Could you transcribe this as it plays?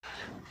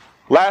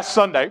Last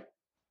Sunday,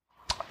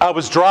 I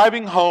was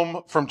driving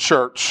home from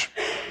church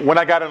when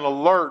I got an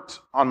alert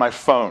on my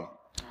phone.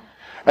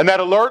 And that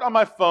alert on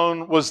my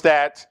phone was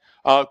that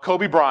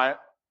Kobe Bryant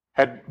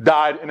had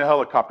died in a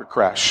helicopter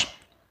crash.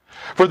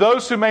 For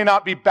those who may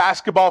not be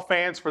basketball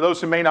fans, for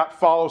those who may not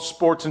follow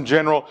sports in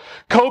general,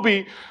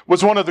 Kobe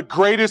was one of the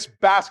greatest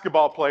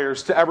basketball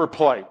players to ever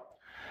play.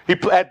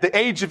 At the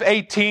age of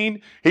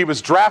 18, he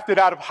was drafted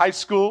out of high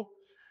school.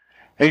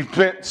 And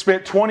he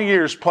spent 20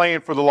 years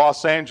playing for the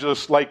Los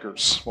Angeles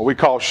Lakers, what we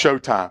call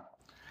Showtime.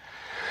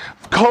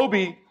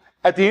 Kobe,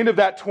 at the end of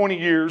that 20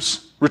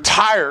 years,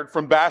 retired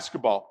from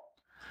basketball.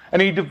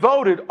 And he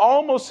devoted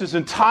almost his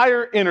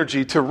entire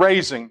energy to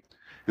raising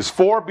his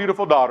 4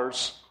 beautiful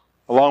daughters,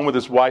 along with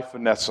his wife,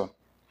 Vanessa.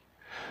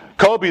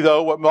 Kobe,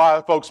 though, what a lot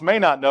of folks may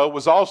not know,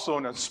 was also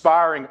an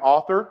aspiring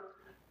author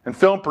and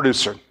film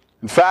producer.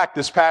 In fact,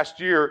 this past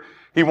year,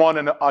 he won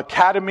an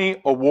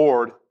Academy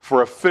Award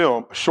for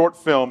a short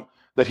film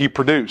that he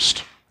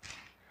produced.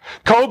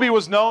 Kobe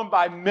was known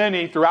by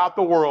many throughout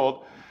the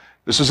world,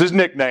 this is his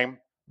nickname,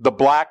 the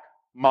Black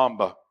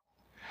Mamba,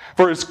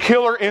 for his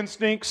killer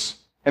instincts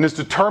and his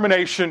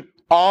determination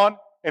on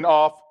and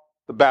off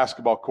the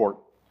basketball court.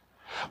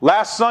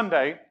 Last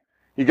Sunday,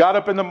 he got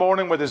up in the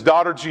morning with his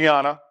daughter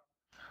Gianna.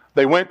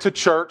 They went to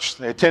church.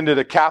 They attended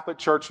a Catholic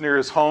church near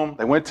his home.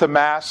 They went to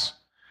Mass,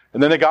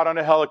 and then they got on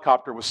a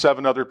helicopter with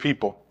 7 other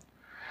people.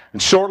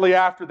 And shortly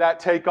after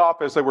that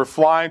takeoff, as they were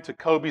flying to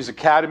Kobe's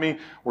academy,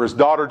 where his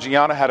daughter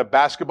Gianna had a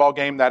basketball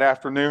game that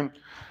afternoon,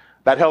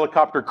 that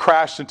helicopter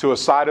crashed into a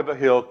side of a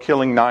hill,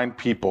 killing 9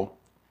 people,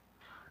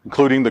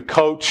 including the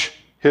coach,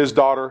 his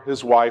daughter,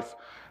 his wife,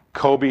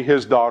 Kobe,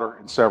 his daughter,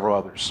 and several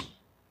others.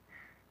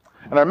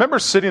 And I remember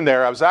sitting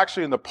there. I was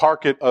actually in the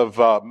parking of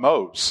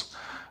Moe's.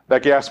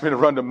 Becky asked me to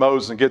run to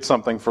Moe's and get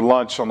something for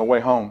lunch on the way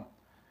home.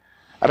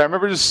 And I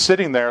remember just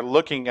sitting there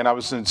looking, and I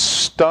was just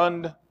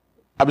stunned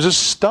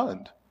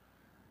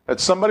that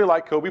somebody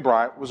like Kobe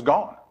Bryant was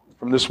gone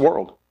from this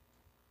world.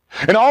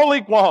 And all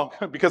week long,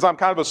 because I'm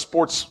kind of a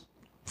sports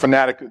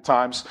fanatic at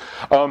times,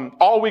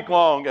 all week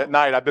long at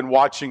night I've been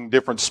watching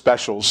different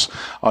specials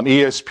on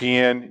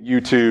ESPN,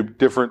 YouTube,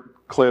 different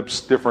clips,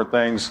 different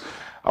things.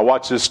 I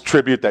watched this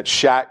tribute that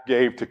Shaq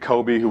gave to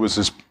Kobe, who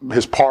was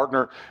his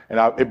partner, and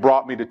it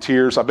brought me to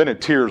tears. I've been in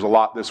tears a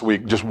lot this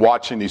week just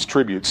watching these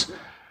tributes.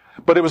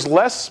 But it was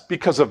less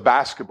because of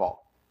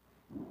basketball,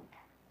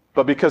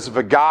 but because of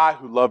a guy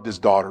who loved his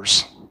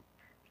daughters.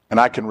 And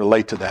I can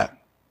relate to that.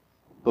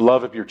 The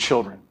love of your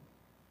children,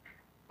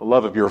 the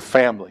love of your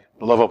family,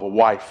 the love of a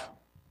wife.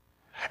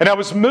 And I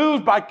was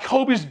moved by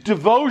Kobe's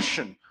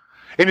devotion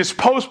in his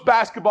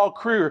post-basketball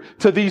career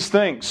to these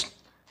things.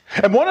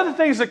 And one of the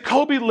things that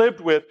Kobe lived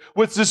with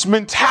was this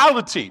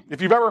mentality.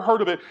 If you've ever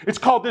heard of it, it's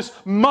called this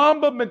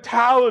Mamba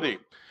mentality.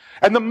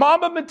 And the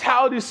Mamba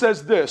mentality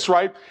says this,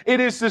 right? It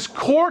is this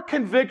core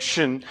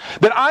conviction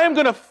that I am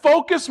going to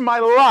focus my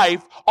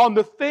life on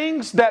the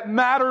things that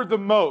matter the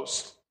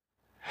most.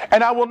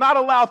 And I will not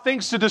allow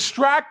things to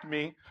distract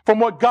me from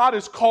what God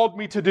has called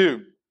me to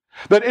do.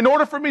 That in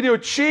order for me to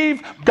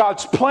achieve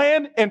God's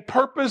plan and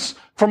purpose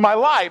for my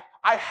life,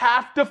 I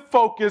have to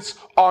focus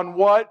on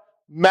what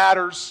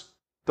matters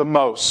the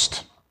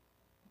most.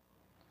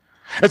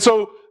 And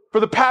so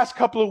for the past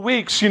couple of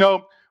weeks,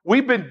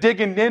 we've been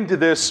digging into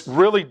this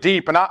really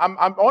deep. And I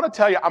want to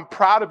tell you, I'm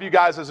proud of you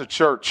guys as a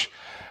church,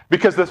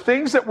 because the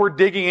things that we're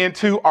digging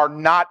into are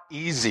not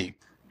easy.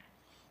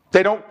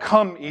 They don't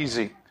come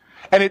easy.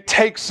 And it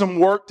takes some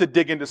work to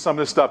dig into some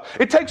of this stuff.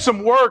 It takes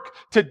some work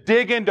to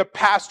dig into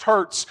past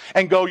hurts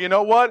and go, you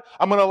know what?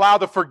 I'm going to allow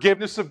the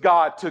forgiveness of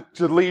God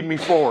to lead me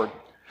forward.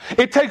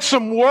 It takes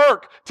some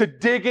work to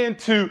dig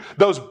into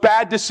those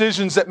bad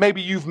decisions that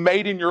maybe you've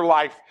made in your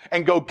life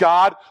and go,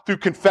 God, through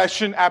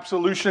confession,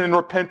 absolution, and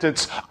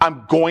repentance,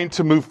 I'm going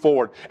to move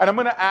forward. And I'm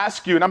going to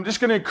ask you, and I'm just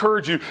going to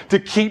encourage you to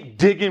keep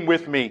digging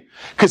with me,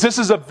 because this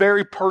is a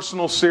very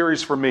personal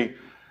series for me.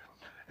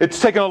 It's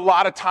taken a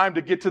lot of time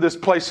to get to this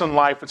place in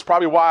life. It's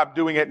probably why I'm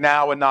doing it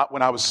now and not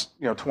when I was,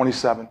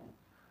 27.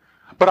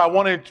 But I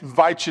want to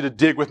invite you to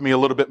dig with me a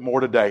little bit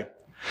more today.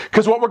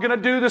 Because what we're going to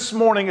do this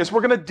morning is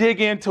we're going to dig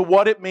into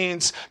what it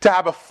means to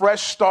have a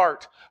fresh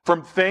start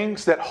from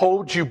things that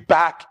hold you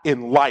back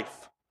in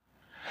life,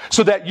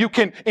 so that you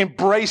can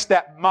embrace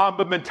that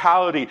Mamba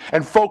mentality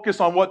and focus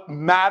on what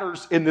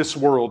matters in this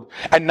world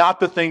and not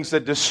the things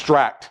that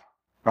distract.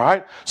 All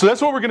right? So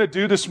that's what we're going to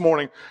do this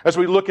morning as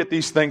we look at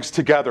these things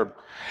together.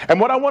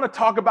 And what I want to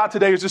talk about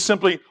today is just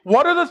simply,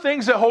 what are the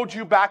things that hold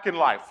you back in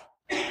life?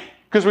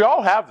 Because we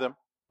all have them,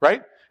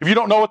 right? If you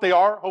don't know what they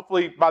are,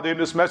 hopefully by the end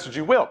of this message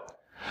you will.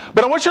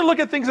 But I want you to look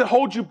at things that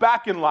hold you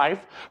back in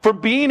life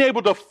from being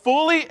able to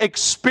fully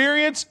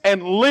experience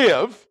and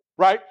live,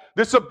 right,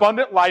 this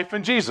abundant life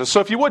in Jesus. So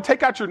if you would,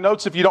 take out your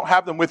notes if you don't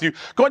have them with you.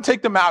 Go and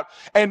take them out.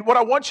 And what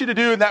I want you to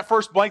do in that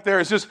first blank there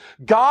is just,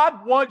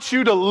 God wants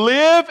you to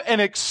live and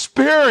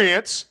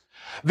experience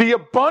the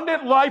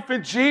abundant life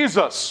in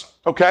Jesus,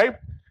 okay?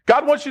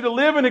 God wants you to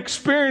live and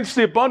experience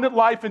the abundant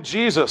life in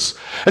Jesus.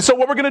 And so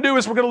what we're going to do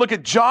is we're going to look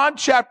at John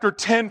chapter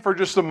 10 for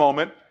just a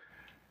moment.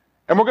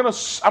 And I'm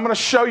going to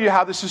show you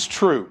how this is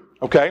true,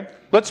 okay?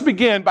 Let's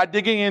begin by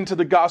digging into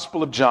the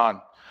Gospel of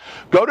John.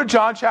 Go to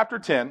John chapter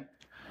 10, and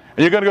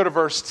you're going to go to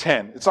verse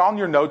 10. It's on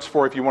your notes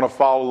for if you want to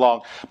follow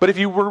along. But if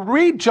you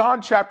read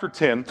John chapter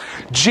 10,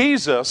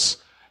 Jesus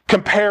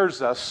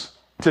compares us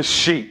to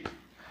sheep.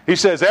 He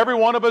says, every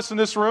one of us in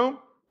this room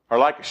are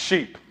like a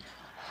sheep.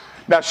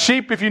 Now,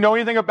 sheep, if you know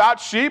anything about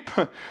sheep,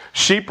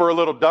 sheep are a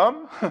little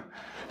dumb.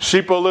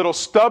 Sheep are a little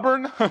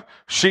stubborn.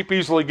 Sheep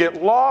easily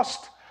get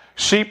lost.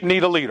 Sheep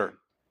need a leader.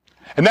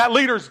 And that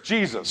leader is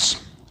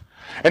Jesus.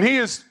 And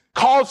he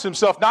calls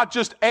himself not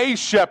just a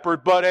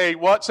shepherd, but a,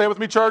 what? Say it with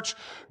me, church?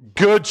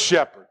 Good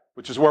shepherd,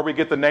 which is where we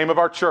get the name of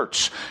our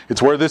church.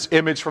 It's where this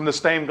image from the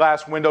stained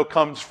glass window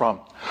comes from.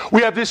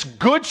 We have this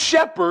good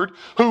shepherd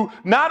who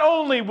not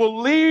only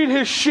will lead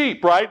his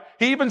sheep, right?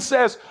 He even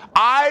says,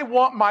 I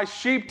want my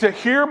sheep to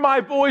hear my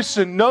voice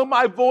and know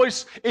my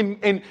voice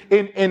and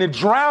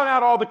drown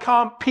out all the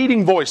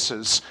competing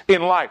voices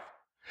in life.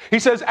 He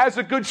says, as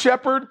a good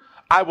shepherd,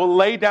 I will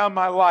lay down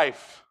my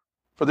life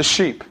for the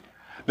sheep.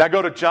 Now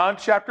go to John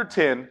chapter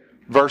 10,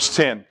 verse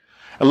 10.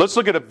 And let's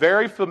look at a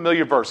very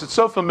familiar verse. It's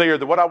so familiar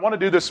that what I want to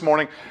do this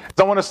morning is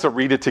I want us to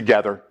read it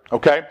together,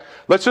 okay?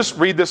 Let's just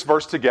read this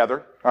verse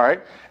together, all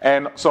right?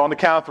 And so on the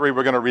count of three,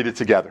 we're going to read it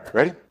together.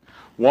 Ready?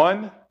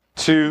 1,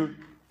 2,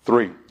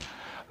 3.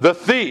 The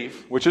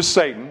thief, which is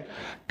Satan,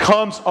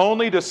 comes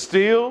only to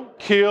steal,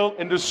 kill,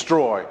 and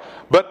destroy.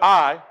 But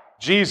I,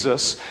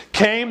 Jesus,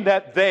 came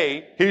that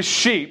they, his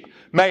sheep,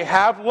 may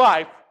have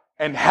life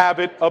and have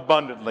it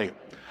abundantly.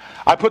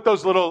 I put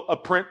those little,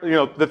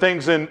 the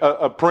things in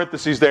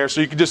parentheses there so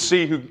you can just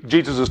see who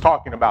Jesus is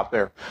talking about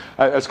there.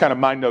 That's kind of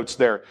my notes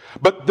there.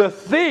 But the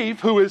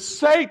thief, who is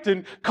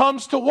Satan,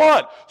 comes to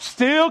what?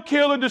 Steal,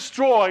 kill, and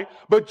destroy.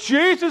 But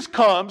Jesus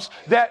comes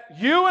that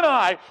you and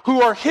I,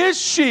 who are his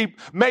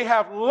sheep, may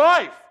have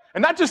life.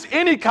 And not just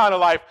any kind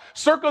of life.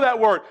 Circle that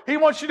word. He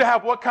wants you to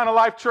have what kind of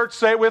life, church?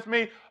 Say it with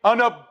me.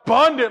 An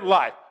abundant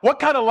life. What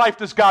kind of life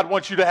does God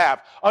want you to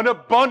have? An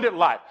abundant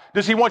life.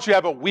 Does he want you to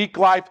have a weak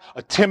life,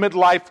 a timid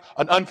life,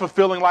 an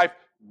unfulfilling life?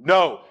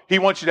 No. He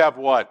wants you to have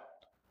what?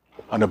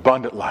 An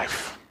abundant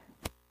life.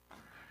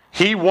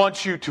 He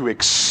wants you to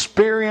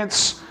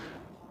experience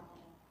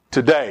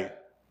today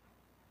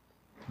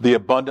the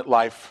abundant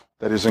life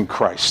that is in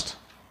Christ.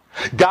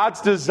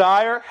 God's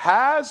desire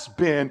has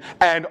been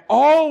and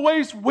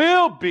always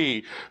will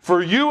be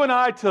for you and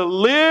I to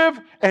live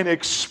and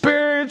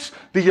experience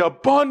the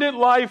abundant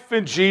life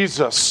in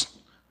Jesus.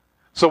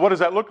 So what does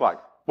that look like?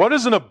 What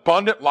does an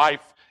abundant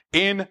life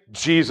in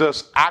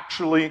Jesus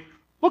actually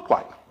look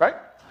like, right?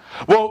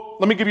 Well,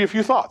 let me give you a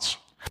few thoughts.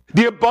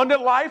 The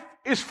abundant life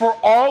is for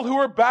all who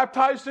are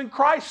baptized in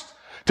Christ,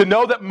 to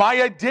know that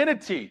my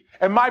identity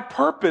and my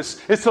purpose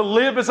is to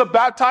live as a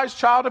baptized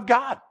child of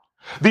God.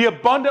 The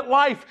abundant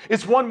life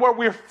is one where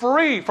we're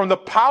free from the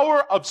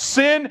power of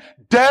sin,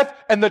 death,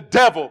 and the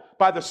devil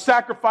by the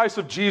sacrifice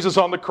of Jesus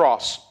on the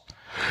cross.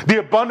 The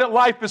abundant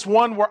life is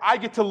one where I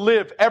get to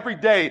live every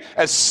day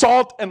as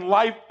salt and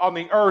light on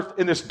the earth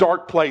in this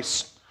dark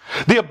place.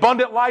 The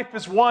abundant life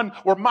is one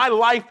where my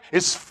life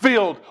is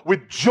filled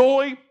with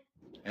joy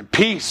and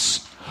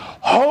peace,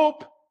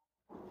 hope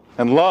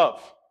and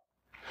love.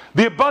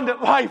 The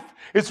abundant life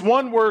is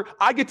one where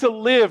I get to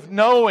live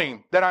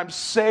knowing that I'm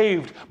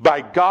saved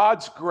by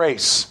God's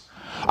grace.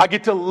 I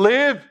get to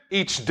live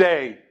each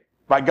day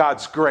by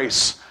God's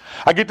grace.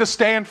 I get to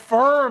stand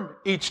firm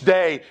each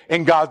day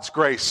in God's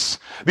grace.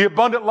 The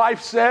abundant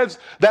life says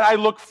that I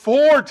look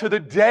forward to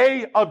the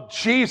day of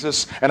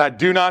Jesus and I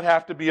do not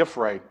have to be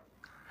afraid.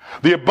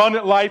 The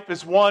abundant life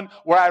is one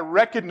where I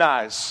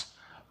recognize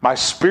my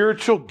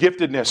spiritual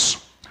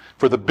giftedness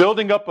for the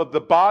building up of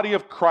the body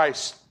of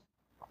Christ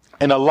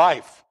in a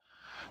life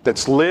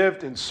that's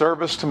lived in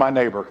service to my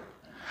neighbor.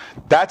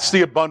 That's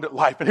the abundant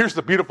life. And here's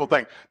the beautiful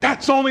thing.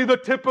 That's only the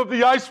tip of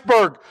the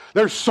iceberg.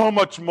 There's so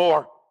much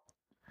more.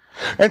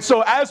 And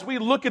so as we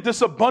look at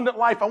this abundant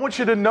life, I want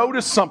you to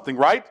notice something,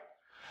 right?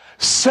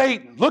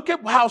 Satan. Look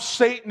at how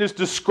Satan is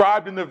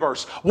described in the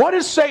verse. What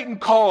is Satan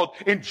called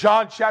in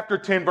John chapter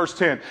 10, verse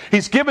 10?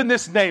 He's given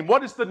this name.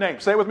 What is the name?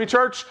 Say it with me,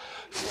 church.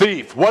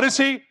 Thief. What is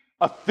he?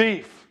 A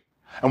thief.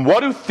 And what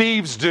do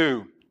thieves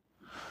do?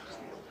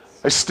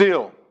 They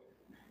steal.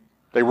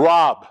 They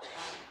rob.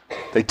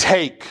 They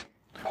take.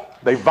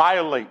 They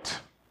violate.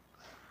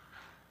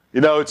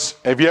 You know,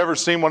 have you ever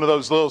seen one of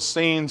those little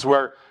scenes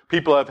where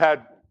people have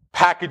had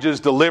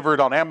packages delivered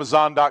on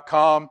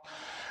Amazon.com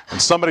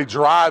and somebody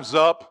drives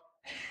up?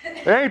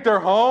 It ain't their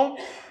home.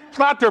 It's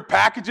not their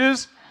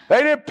packages.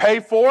 They didn't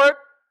pay for it.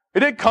 It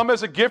didn't come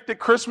as a gift at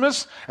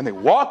Christmas. And they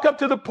walk up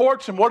to the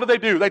porch and what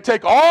do? They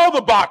take all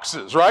the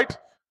boxes, right?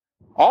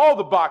 All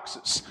the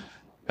boxes.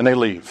 And they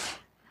leave.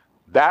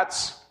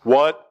 That's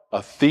what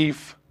a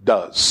thief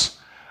does.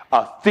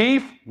 A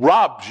thief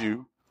robs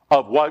you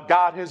of what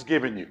God has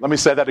given you. Let me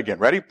say that again.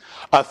 Ready?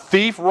 A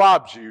thief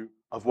robs you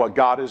of what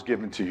God has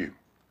given to you.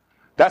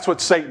 That's what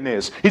Satan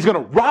is. He's going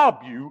to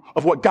rob you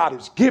of what God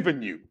has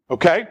given you.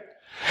 Okay?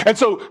 And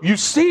so you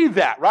see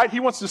that, right? He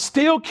wants to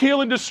steal,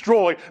 kill, and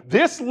destroy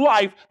this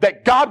life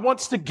that God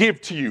wants to give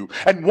to you.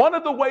 And one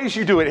of the ways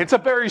you do it, it's a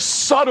very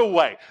subtle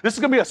way. This is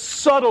going to be a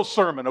subtle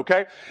sermon,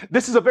 okay?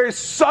 This is a very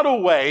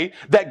subtle way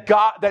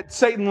that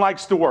Satan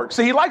likes to work.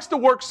 See, he likes to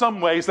work some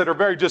ways that are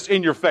very just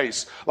in your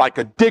face, like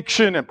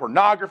addiction and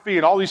pornography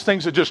and all these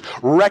things that just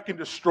wreck and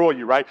destroy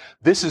you, right?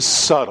 This is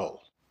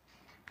subtle.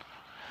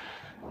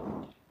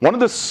 One of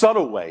the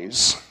subtle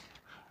ways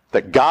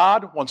that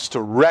God wants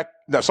to wreck,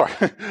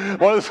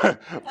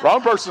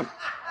 wrong person.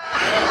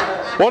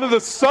 One of the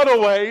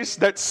subtle ways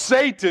that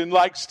Satan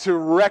likes to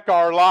wreck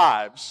our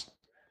lives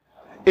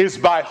is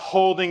by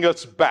holding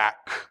us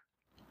back,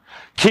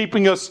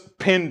 keeping us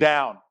pinned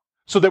down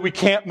so that we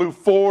can't move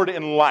forward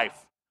in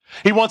life.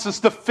 He wants us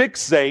to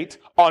fixate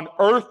on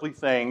earthly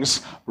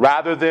things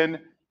rather than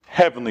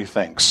heavenly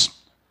things.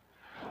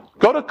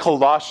 Go to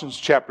Colossians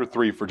chapter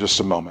 3 for just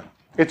a moment.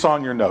 It's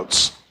on your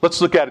notes.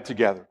 Let's look at it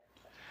together.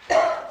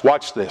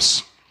 Watch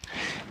this.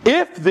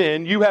 If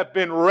then you have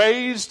been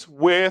raised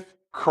with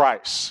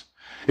Christ,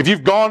 if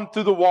you've gone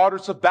through the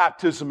waters of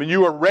baptism and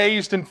you are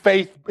raised in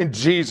faith in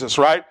Jesus,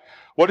 right?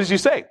 What does he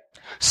say?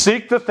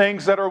 Seek the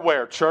things that are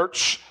where,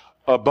 church?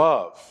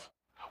 Above.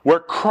 Where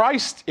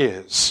Christ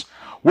is.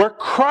 Where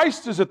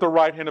Christ is at the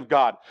right hand of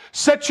God.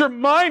 Set your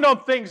mind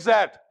on things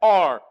that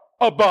are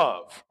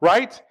above,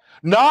 right?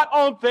 Not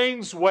on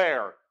things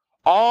where?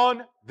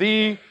 On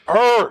the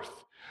earth.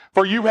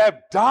 For you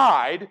have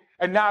died,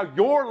 and now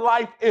your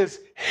life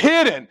is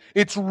hidden.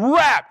 It's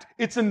wrapped.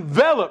 It's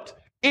enveloped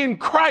in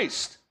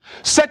Christ.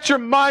 Set your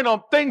mind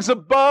on things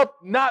above,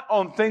 not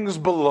on things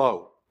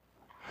below.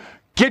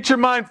 Get your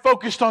mind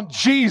focused on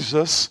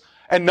Jesus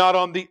and not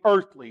on the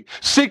earthly.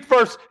 Seek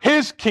first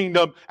His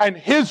kingdom and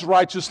His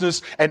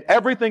righteousness, and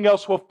everything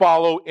else will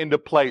follow into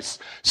place.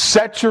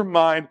 Set your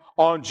mind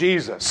on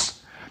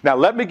Jesus. Now,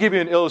 let me give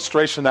you an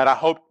illustration that I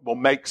hope will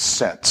make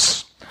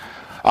sense.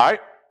 All right?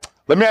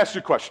 Let me ask you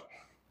a question.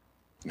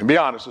 And be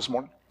honest this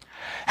morning.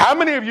 How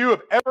many of you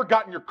have ever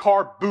gotten your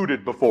car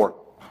booted before?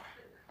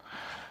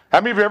 How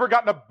many of you have ever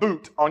gotten a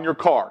boot on your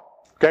car?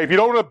 Okay, if you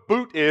don't know what a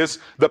boot is,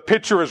 the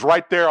picture is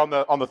right there on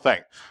the thing.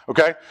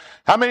 Okay?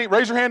 How many,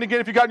 raise your hand again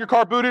if you got your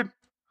car booted?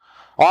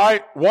 All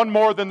right, one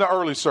more than the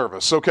early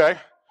service, okay?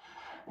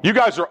 You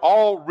guys are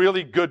all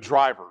really good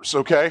drivers,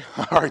 okay?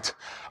 All right.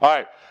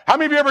 How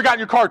many of you ever gotten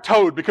your car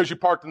towed because you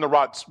parked in the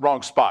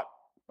wrong spot?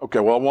 Okay,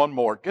 well, one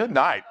more. Good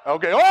night.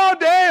 Okay. Oh,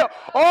 damn.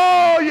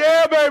 Oh,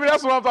 yeah, baby.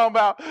 That's what I'm talking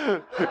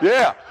about.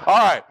 Yeah. All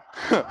right.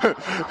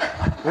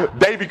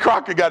 Davy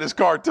Crockett got his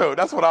car towed.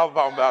 That's what I was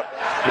talking about.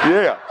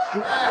 Yeah.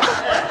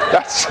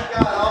 That's. I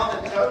got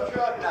on the tow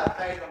truck and I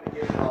paid him to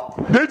get it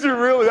off. Did you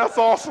really? That's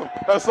awesome.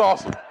 That's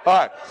awesome. All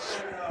right.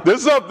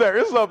 This is up there.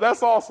 This is up.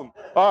 That's awesome.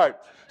 All right.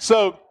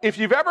 So if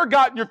you've ever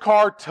gotten your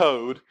car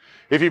towed,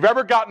 if you've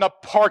ever gotten a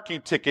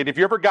parking ticket, if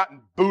you've ever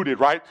gotten booted,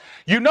 right?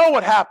 You know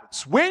what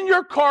happens. When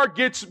your car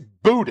gets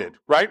booted,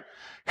 right?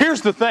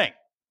 Here's the thing.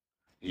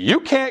 You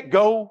can't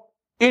go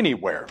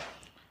anywhere.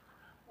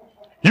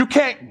 You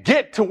can't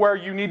get to where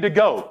you need to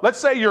go. Let's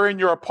say you're in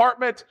your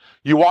apartment,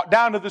 you walk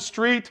down to the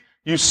street,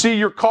 you see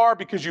your car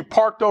because you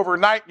parked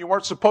overnight, you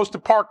weren't supposed to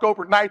park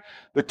overnight.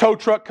 The tow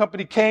truck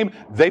company came,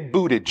 they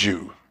booted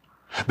you.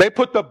 They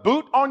put the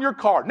boot on your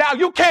car. Now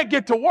you can't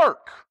get to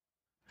work.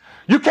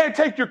 You can't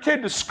take your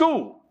kid to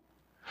school.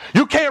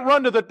 You can't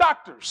run to the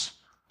doctors.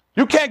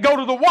 You can't go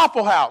to the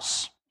Waffle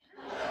House.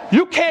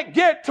 You can't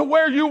get to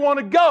where you want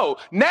to go.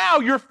 Now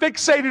you're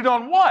fixated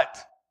on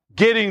what?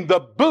 Getting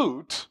the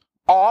boot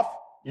off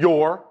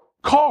your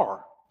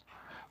car.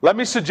 Let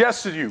me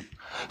suggest to you,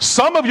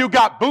 some of you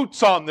got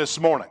boots on this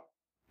morning.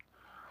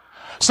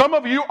 Some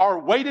of you are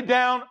weighted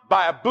down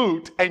by a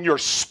boot and you're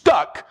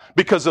stuck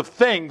because of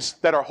things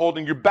that are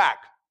holding you back.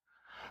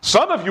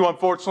 Some of you,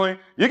 unfortunately,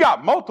 you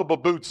got multiple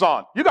boots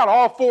on. You got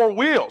all four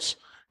wheels.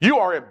 You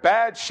are in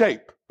bad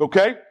shape,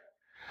 okay?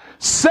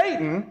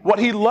 Satan, what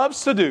he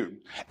loves to do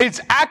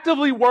is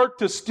actively work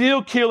to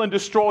steal, kill, and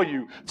destroy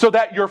you so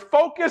that your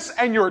focus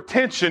and your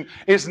attention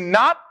is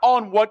not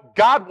on what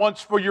God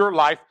wants for your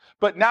life,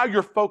 but now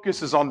your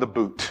focus is on the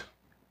boot.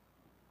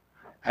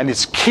 And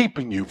it's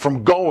keeping you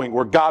from going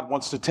where God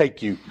wants to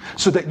take you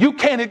so that you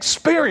can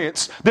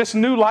experience this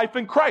new life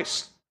in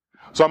Christ.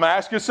 So I'm going to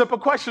ask you a simple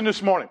question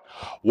this morning.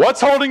 What's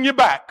holding you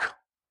back?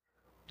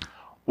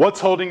 What's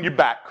holding you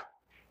back?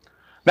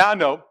 Now I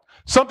know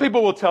some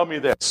people will tell me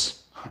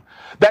this,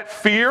 that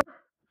fear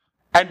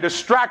and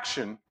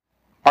distraction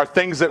are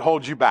things that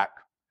hold you back.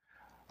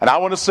 And I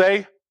want to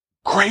say,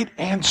 great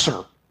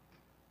answer.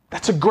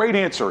 That's a great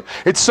answer.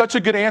 It's such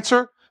a good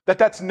answer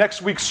that's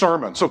next week's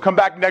sermon. So come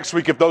back next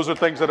week if those are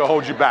things that will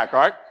hold you back, all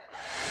right?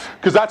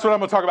 Because that's what I'm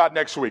going to talk about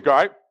next week, all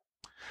right?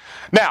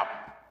 Now,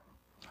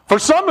 for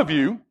some of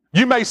you,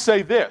 you may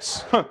say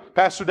this,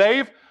 Pastor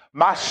Dave,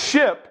 my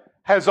ship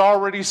has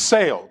already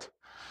sailed.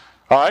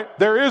 All right?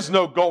 There is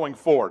no going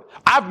forward.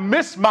 I've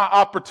missed my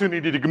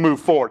opportunity to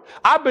move forward.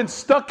 I've been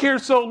stuck here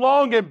so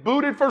long and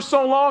booted for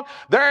so long,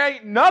 there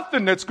ain't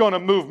nothing that's going to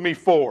move me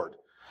forward.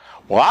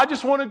 Well, I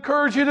just want to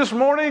encourage you this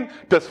morning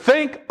to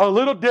think a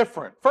little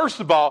different.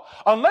 First of all,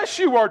 unless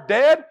you are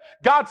dead,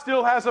 God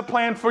still has a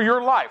plan for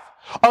your life.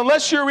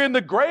 Unless you're in the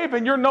grave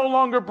and you're no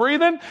longer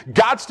breathing,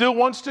 God still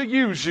wants to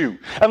use you.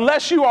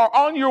 Unless you are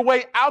on your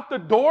way out the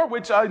door,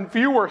 which if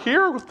you were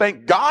here,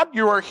 thank God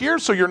you are here,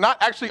 so you're not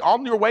actually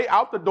on your way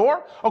out the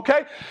door,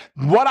 okay?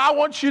 What I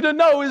want you to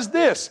know is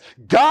this: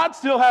 God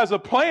still has a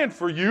plan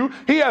for you.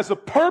 He has a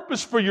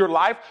purpose for your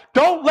life.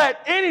 Don't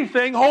let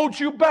anything hold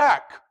you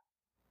back.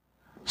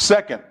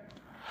 Second,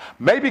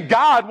 maybe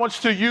God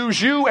wants to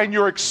use you and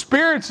your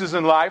experiences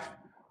in life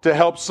to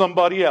help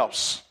somebody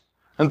else.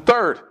 And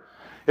third,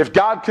 if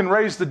God can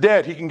raise the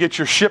dead, He can get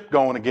your ship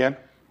going again.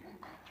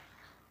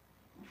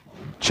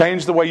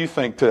 Change the way you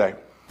think today.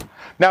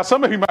 Now,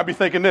 some of you might be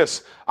thinking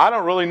this: I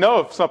don't really know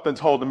if something's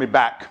holding me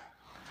back.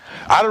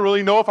 I don't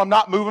really know if I'm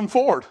not moving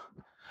forward.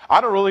 I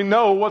don't really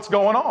know what's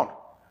going on.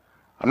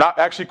 I'm not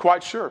actually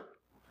quite sure.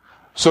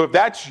 So if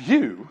that's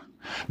you,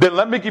 then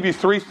let me give you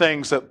 3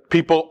 things that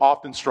people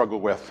often struggle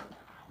with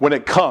when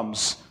it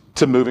comes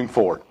to moving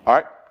forward. All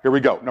right, here we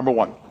go. Number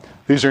 1.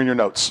 These are in your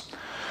notes.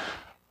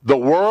 The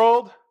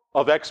world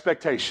of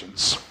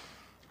expectations.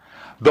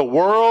 The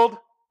world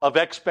of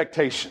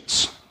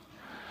expectations.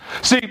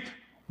 See,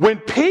 when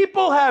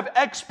people have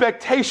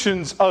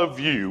expectations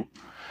of you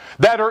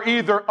that are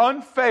either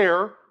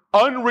unfair,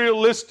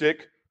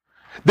 unrealistic,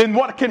 then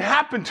what can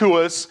happen to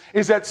us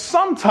is that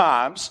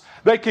sometimes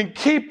they can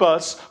keep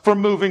us from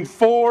moving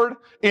forward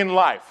in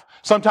life.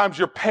 Sometimes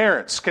your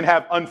parents can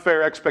have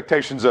unfair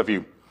expectations of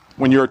you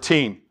when you're a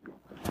teen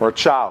or a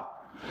child.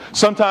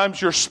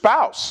 Sometimes your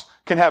spouse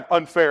can have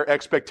unfair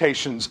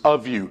expectations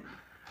of you.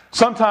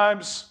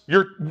 Sometimes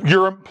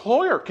your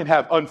employer can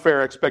have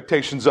unfair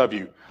expectations of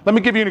you. Let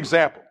me give you an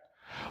example.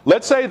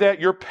 Let's say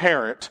that your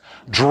parent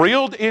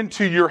drilled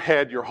into your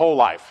head your whole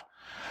life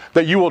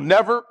that you will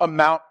never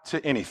amount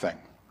to anything.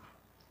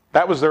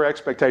 That was their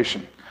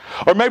expectation.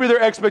 Or maybe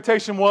their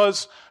expectation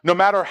was, no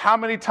matter how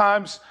many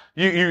times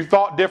you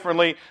thought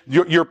differently,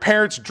 your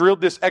parents drilled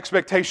this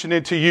expectation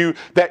into you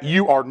that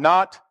you are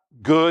not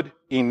good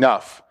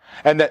enough,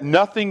 and that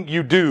nothing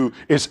you do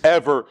is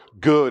ever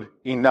good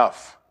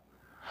enough.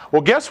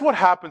 Well, guess what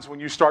happens when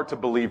you start to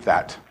believe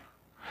that?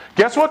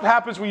 Guess what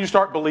happens when you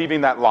start believing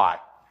that lie?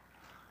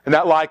 And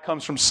that lie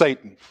comes from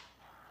Satan.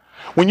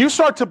 When you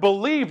start to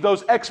believe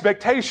those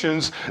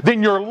expectations,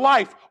 then your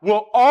life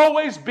will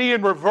always be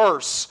in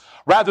reverse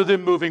rather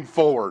than moving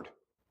forward.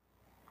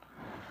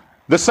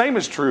 The same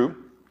is true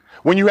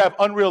when you have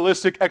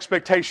unrealistic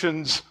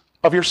expectations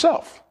of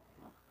yourself.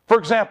 For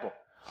example,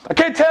 I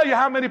can't tell you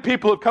how many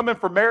people have come in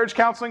for marriage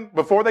counseling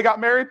before they got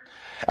married.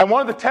 And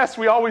one of the tests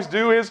we always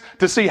do is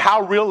to see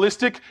how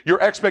realistic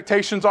your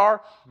expectations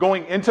are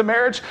going into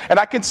marriage. And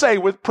I can say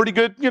with pretty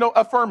good,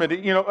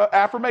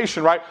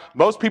 affirmation, right?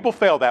 Most people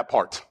fail that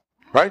part,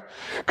 right?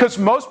 Because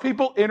most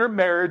people enter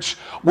marriage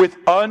with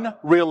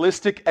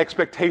unrealistic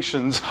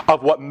expectations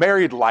of what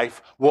married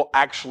life will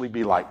actually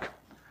be like.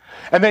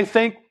 And they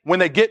think when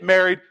they get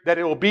married that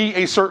it will be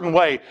a certain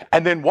way.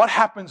 And then what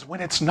happens when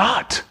it's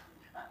not?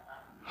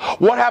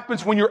 What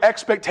happens when your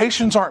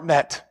expectations aren't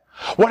met?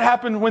 What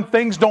happens when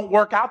things don't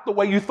work out the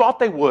way you thought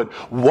they would?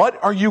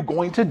 What are you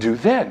going to do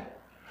then?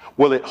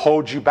 Will it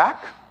hold you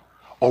back,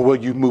 or will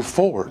you move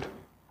forward?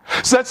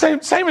 So that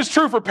same is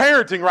true for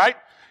parenting, right?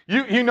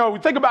 You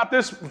think about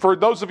this for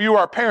those of you who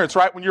are parents,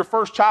 right? When your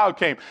first child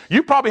came,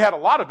 you probably had a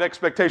lot of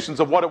expectations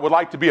of what it would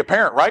like to be a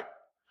parent, right?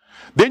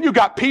 Then you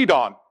got peed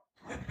on.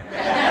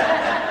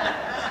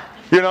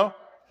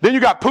 Then you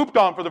got pooped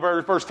on for the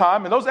very first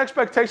time, and those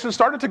expectations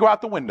started to go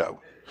out the window.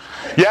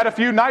 You had a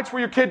few nights where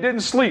your kid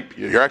didn't sleep.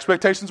 Your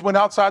expectations went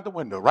outside the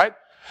window, right?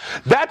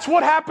 That's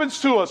what happens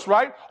to us,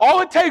 right?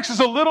 All it takes is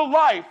a little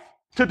life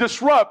to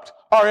disrupt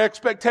our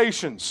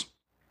expectations.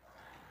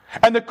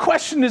 And the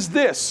question is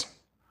this: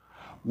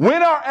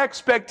 when our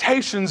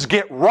expectations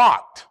get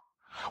rocked,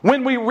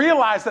 when we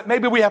realize that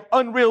maybe we have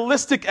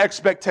unrealistic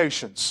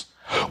expectations,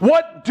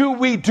 what do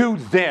we do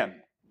then?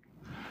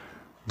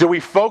 Do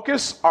we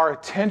focus our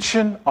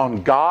attention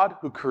on God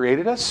who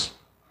created us?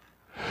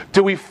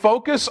 Do we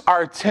focus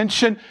our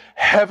attention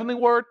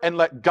heavenlyward and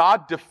let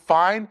God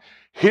define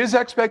His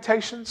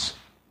expectations?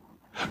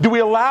 Do we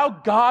allow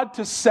God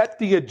to set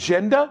the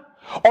agenda?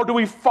 Or do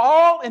we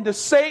fall into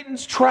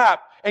Satan's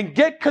trap and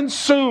get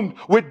consumed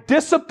with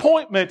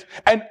disappointment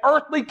and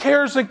earthly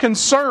cares and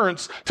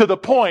concerns to the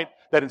point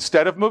that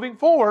instead of moving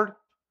forward,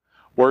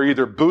 we're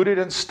either booted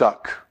and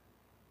stuck?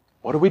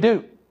 What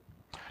do?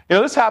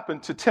 This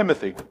happened to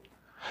Timothy.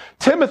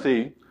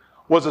 Timothy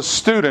was a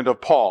student of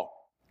Paul.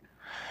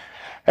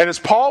 And as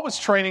Paul was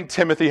training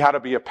Timothy how to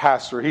be a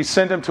pastor, he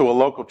sent him to a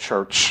local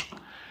church.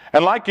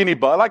 And like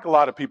a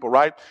lot of people,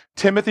 right?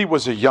 Timothy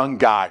was a young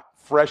guy,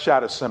 fresh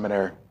out of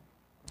seminary.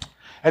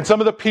 And some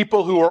of the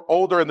people who are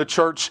older in the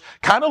church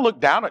kind of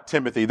looked down at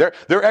Timothy.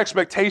 Their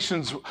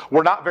expectations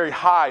were not very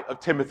high of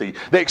Timothy.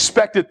 They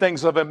expected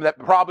things of him that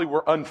probably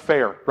were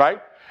unfair,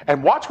 right?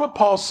 And watch what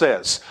Paul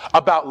says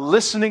about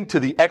listening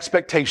to the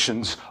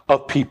expectations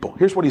of people.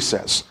 Here's what he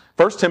says.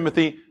 1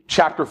 Timothy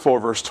chapter 4,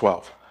 verse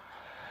 12.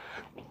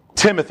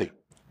 Timothy,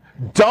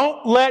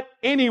 Don't let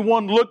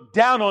anyone look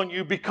down on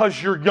you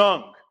because you're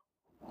young.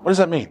 What does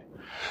that mean?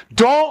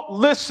 Don't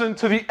listen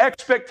to the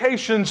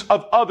expectations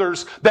of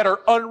others that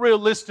are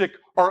unrealistic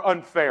or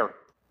unfair.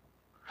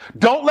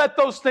 Don't let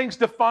those things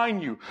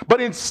define you,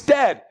 but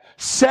instead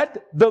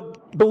set the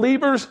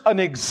believers an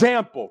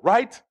example,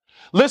 right?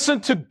 Listen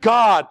to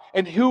God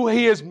and who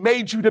He has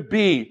made you to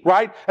be,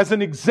 right? As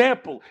an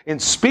example in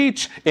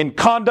speech, in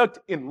conduct,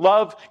 in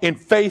love, in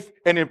faith,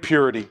 and in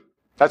purity.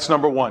 That's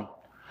number one.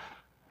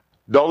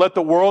 Don't let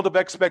the world of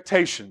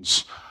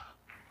expectations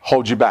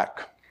hold you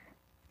back.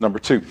 Number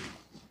two,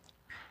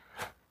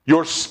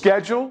 your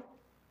schedule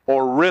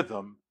or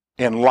rhythm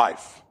in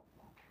life.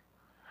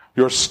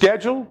 Your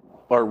schedule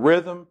or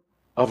rhythm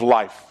of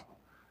life.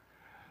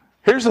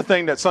 Here's the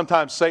thing that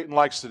sometimes Satan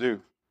likes to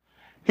do.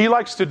 He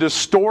likes to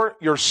distort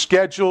your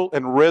schedule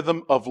and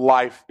rhythm of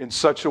life in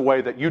such a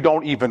way that you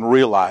don't even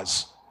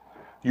realize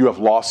you have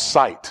lost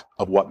sight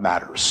of what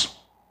matters.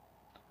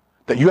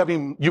 That you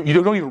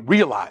don't even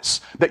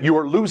realize that you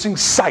are losing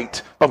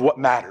sight of what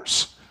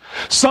matters.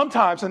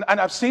 Sometimes, and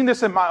I've seen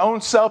this in my own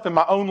self, in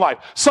my own life,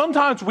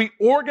 sometimes we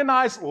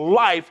organize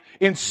life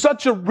in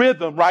such a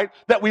rhythm, right,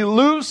 that we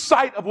lose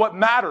sight of what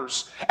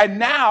matters. And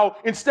now,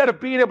 instead of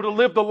being able to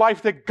live the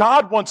life that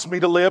God wants me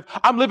to live,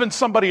 I'm living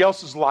somebody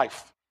else's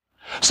life,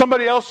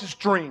 somebody else's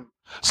dream,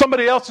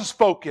 somebody else's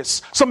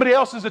focus, somebody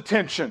else's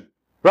attention.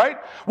 Right?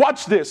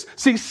 Watch this.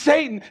 See,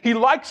 Satan, he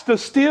likes to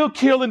steal,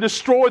 kill, and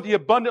destroy the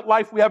abundant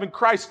life we have in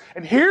Christ.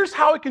 And here's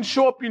how it can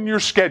show up in your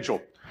schedule.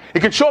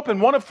 It can show up in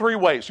one of three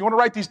ways. You want to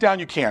write these down?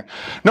 You can.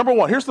 Number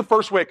one, here's the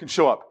first way it can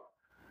show up.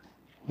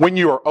 When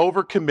you are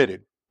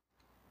overcommitted.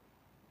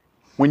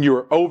 When you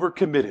are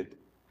overcommitted.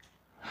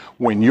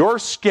 When your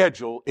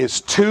schedule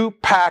is too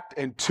packed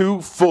and too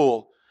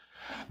full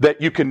that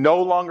you can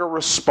no longer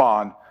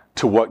respond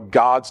to what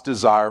God's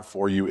desire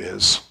for you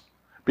is.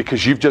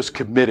 Because you've just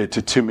committed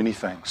to too many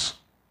things.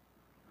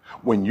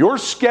 When your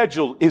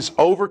schedule is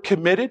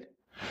overcommitted,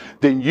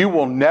 then you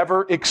will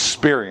never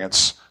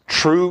experience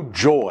true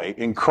joy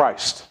in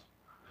Christ.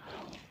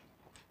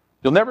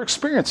 You'll never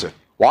experience it.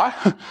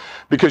 Why?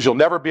 Because you'll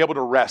never be able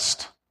to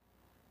rest.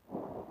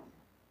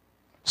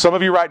 Some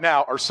of you right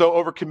now are so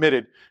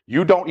overcommitted,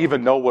 you don't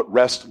even know what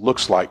rest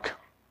looks like.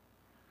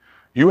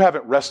 You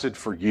haven't rested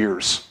for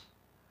years.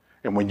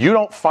 And when you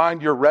don't find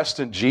your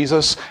rest in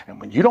Jesus, and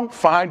when you don't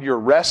find your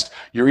rest,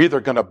 you're either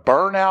going to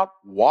burn out,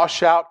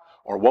 wash out,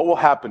 or what will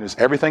happen is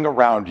everything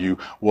around you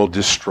will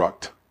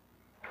destruct.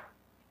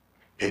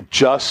 It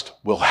just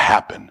will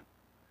happen.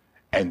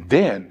 And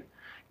then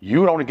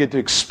you don't get to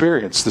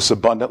experience this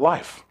abundant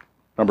life.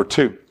 Number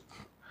two,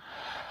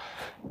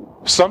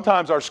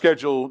 sometimes our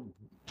schedule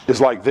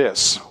is like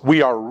this.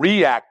 We are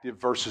reactive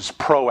versus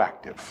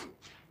proactive.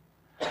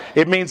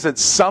 It means that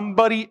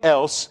somebody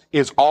else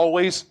is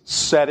always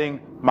setting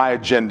my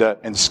agenda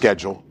and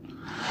schedule.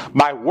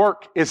 My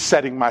work is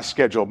setting my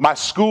schedule. My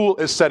school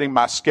is setting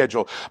my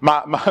schedule.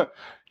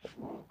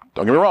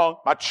 Don't get me wrong,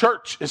 my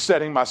church is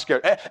setting my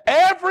schedule.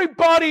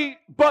 Everybody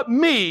but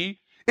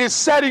me is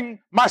setting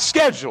my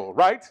schedule,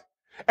 right?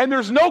 And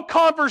there's no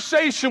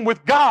conversation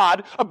with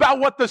God about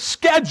what the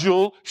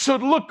schedule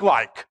should look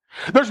like.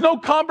 There's no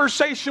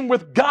conversation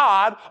with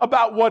God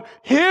about what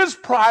His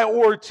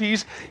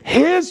priorities,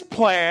 His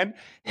plan,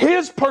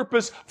 His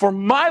purpose for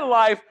my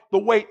life, the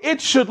way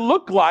it should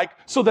look like,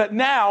 so that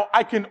now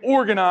I can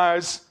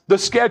organize the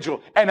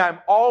schedule. And I'm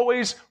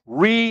always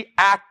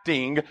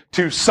reacting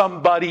to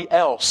somebody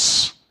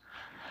else.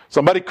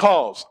 Somebody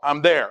calls,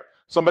 I'm there.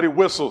 Somebody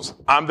whistles,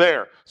 I'm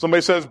there.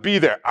 Somebody says, be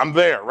there, I'm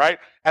there, right?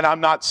 And I'm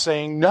not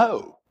saying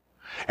no.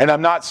 And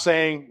I'm not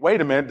saying,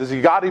 wait a minute, does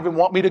God even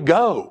want me to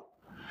go?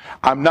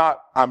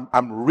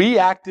 I'm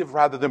reactive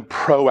rather than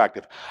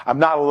proactive. I'm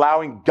not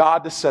allowing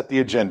God to set the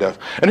agenda.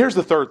 And here's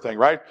the third thing,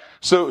 right?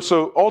 So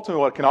ultimately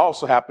what can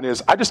also happen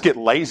is I just get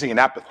lazy and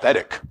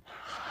apathetic.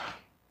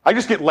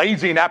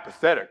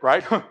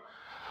 Right?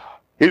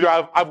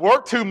 Either I've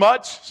worked too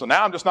much, so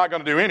now I'm just not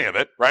going to do any of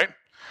it, right?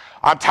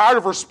 I'm tired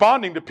of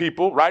responding to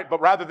people, right?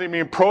 But rather than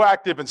being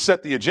proactive and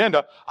set the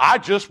agenda, I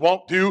just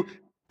won't do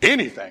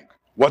anything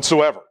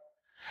whatsoever.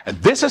 And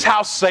this is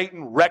how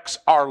Satan wrecks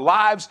our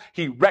lives.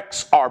 He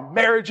wrecks our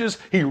marriages.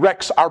 He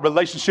wrecks our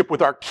relationship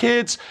with our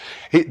kids.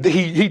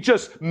 He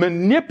just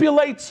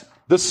manipulates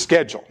the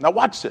schedule. Now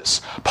watch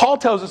this. Paul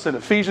tells us in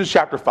Ephesians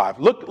chapter 5.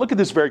 Look at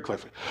this very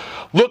clearly.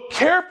 Look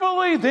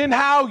carefully then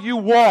how you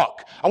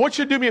walk. I want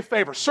you to do me a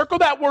favor. Circle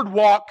that word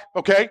walk,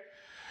 okay?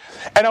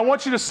 And I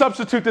want you to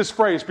substitute this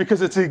phrase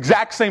because it's the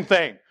exact same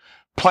thing.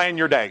 Plan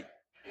your day.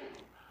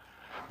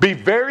 Be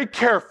very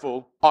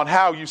careful on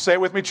how you, say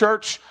it with me,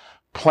 church,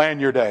 plan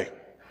your day.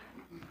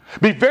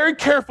 Be very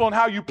careful on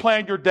how you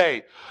plan your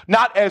day.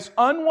 Not as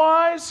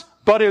unwise,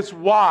 but as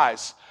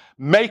wise.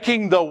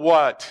 Making the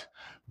what?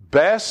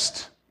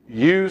 Best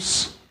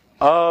use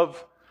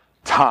of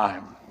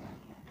time.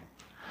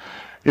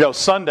 You know,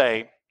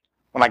 Sunday,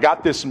 when I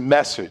got this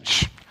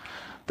message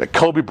that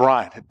Kobe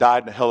Bryant had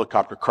died in a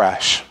helicopter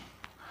crash,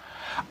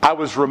 I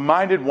was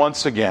reminded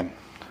once again,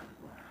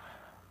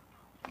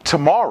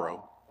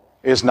 tomorrow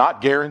is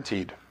not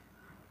guaranteed.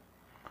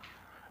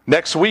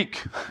 Next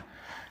week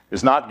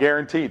is not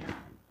guaranteed.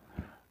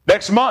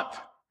 Next month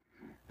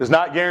is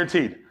not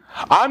guaranteed.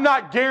 I'm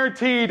not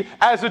guaranteed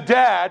as a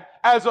dad,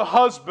 as a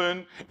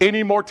husband,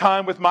 any more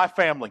time with my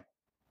family.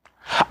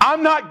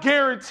 I'm not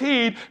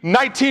guaranteed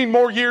 19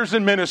 more years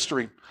in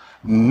ministry.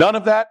 None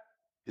of that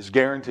is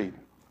guaranteed.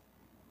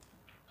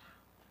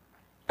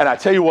 And I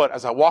tell you what,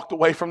 as I walked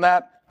away from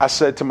that, I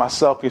said to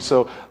myself,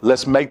 so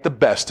let's make the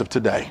best of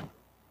today.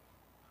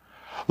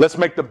 Let's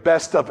make the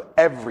best of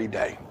every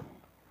day.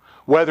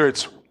 Whether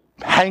it's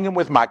hanging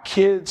with my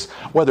kids,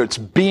 whether it's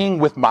being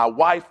with my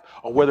wife,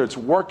 or whether it's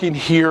working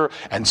here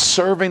and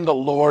serving the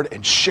Lord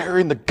and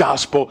sharing the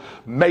gospel,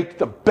 make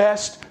the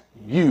best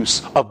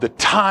use of the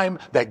time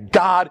that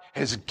God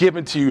has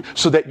given to you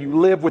so that you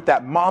live with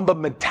that Mamba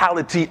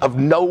mentality of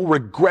no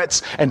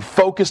regrets and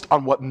focused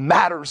on what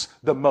matters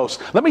the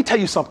most. Let me tell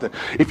you something.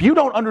 If you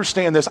don't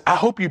understand this, I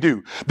hope you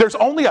do. There's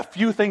only a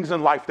few things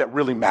in life that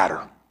really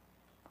matter.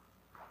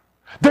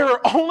 There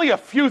are only a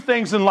few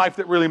things in life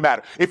that really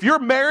matter. If you're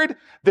married,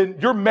 then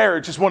your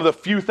marriage is one of the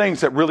few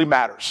things that really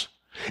matters.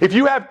 If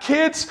you have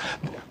kids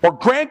or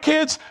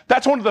grandkids,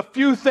 that's one of the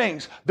few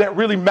things that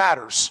really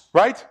matters,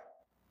 right?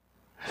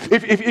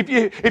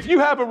 If you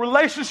have a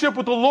relationship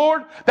with the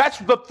Lord, that's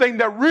the thing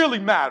that really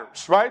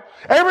matters, right?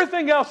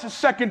 Everything else is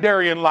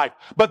secondary in life.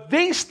 But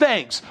these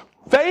things,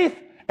 faith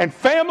and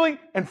family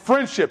and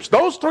friendships,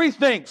 those three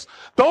things,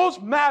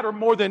 those matter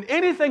more than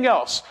anything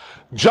else.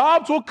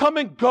 Jobs will come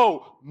and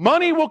go.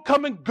 Money will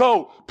come and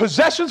go.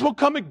 Possessions will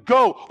come and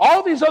go.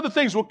 All these other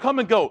things will come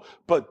and go.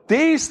 But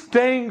these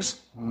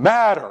things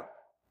matter.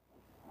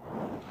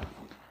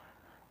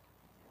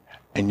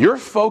 And your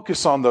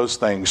focus on those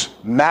things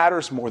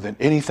matters more than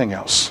anything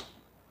else.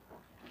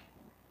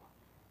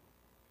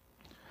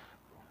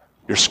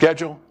 Your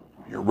schedule,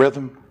 your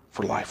rhythm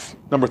for life.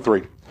 Number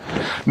 3,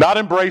 not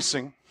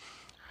embracing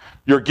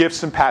your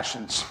gifts and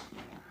passions.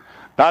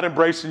 Not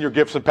embracing your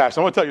gifts and passions.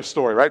 I want to tell you a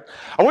story, right?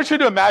 I want you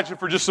to imagine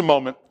for just a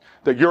moment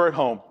that you're at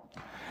home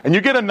and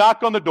you get a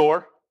knock on the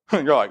door.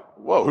 And you're like,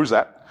 whoa, who's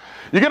that?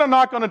 You get a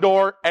knock on the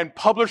door and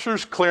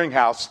Publishers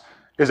Clearinghouse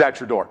is at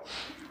your door.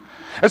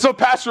 And so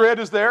Pastor Ed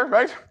is there,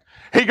 right?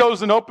 He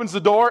goes and opens the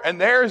door, and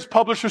there is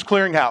Publishers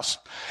Clearinghouse.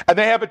 And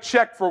they have a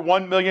check for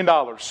 $1 million.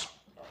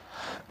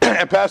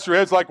 And Pastor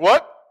Ed's like,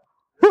 what?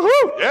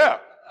 Woohoo, yeah.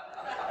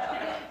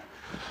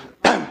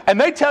 And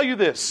they tell you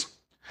this,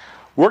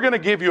 we're going to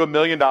give you $1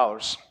 million.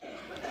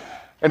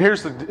 And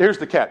here's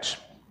the catch.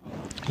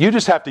 You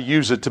just have to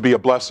use it to be a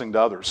blessing to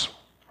others.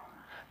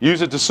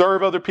 Use it to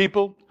serve other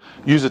people.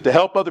 Use it to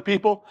help other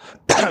people.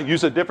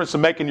 Use a difference to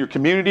make in your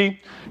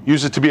community.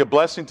 Use it to be a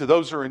blessing to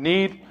those who are in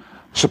need.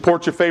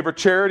 Support your favorite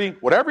charity.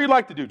 Whatever you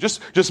like to do.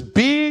 Just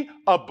be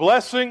a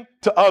blessing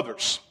to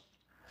others.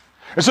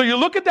 And so you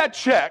look at that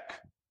check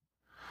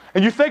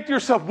and you think to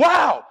yourself,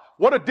 wow,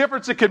 what a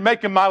difference it can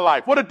make in my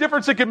life. What a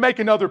difference it can make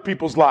in other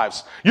people's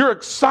lives. You're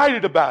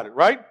excited about it,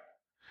 right?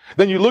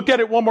 Then you look at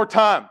it one more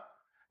time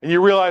and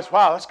you realize,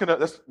 wow,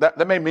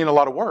 that may mean a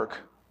lot of work.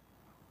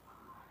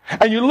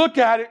 And you look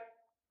at it,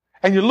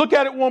 and you look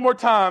at it one more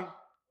time,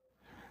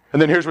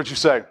 and then here's what you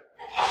say.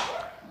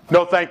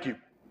 No, thank you.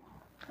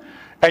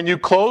 And you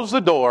close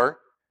the door,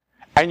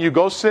 and you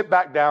go sit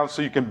back down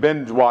so you can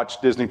binge watch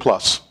Disney+.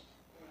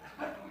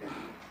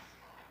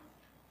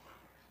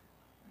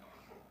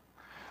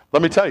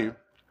 Let me tell you,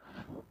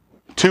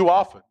 too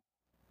often,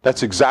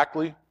 that's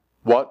exactly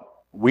what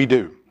we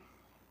do.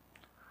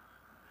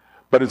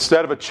 But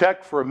instead of a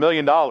check for $1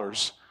 million,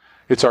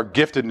 it's our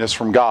giftedness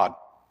from God.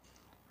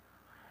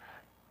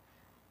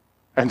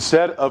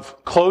 Instead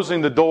of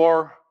closing the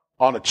door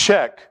on a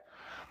check,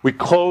 we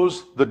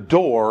close the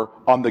door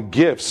on the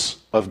gifts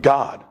of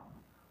God.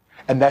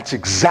 And that's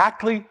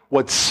exactly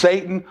what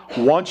Satan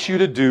wants you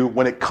to do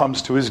when it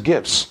comes to his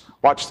gifts.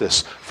 Watch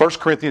this. 1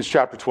 Corinthians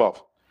chapter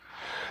 12.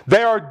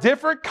 There are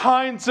different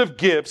kinds of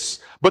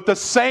gifts, but the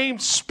same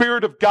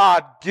Spirit of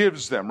God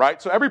gives them,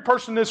 right? So every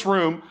person in this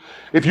room,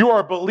 if you are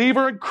a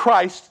believer in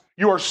Christ,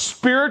 you are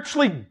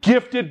spiritually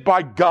gifted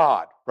by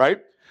God, right?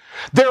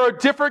 There are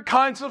different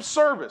kinds of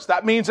service.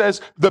 That means as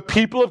the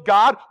people of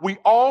God, we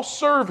all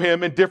serve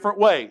him in different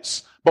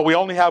ways, but we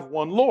only have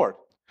one Lord.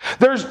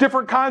 There's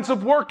different kinds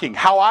of working.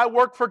 How I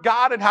work for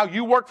God and how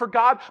you work for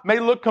God may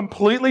look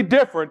completely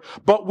different,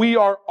 but we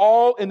are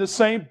all in the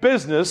same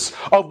business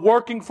of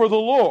working for the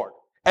Lord.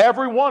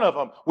 Every one of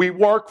them, we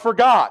work for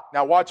God.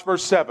 Now watch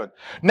verse 7.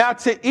 Now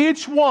to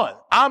each one,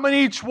 I'm in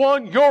each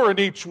one, you're in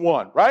each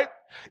one, right?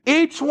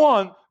 Each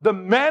one, the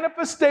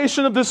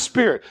manifestation of the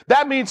Spirit.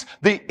 That means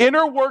the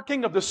inner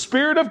working of the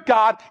Spirit of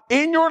God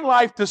in your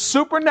life to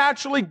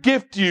supernaturally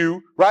gift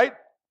you, right?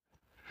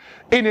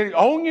 In your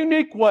own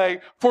unique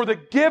way for the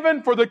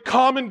given, for the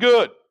common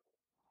good.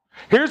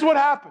 Here's what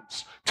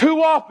happens.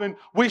 Too often,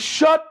 we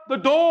shut the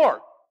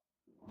door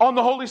on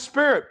the Holy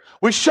Spirit.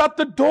 We shut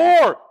the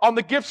door on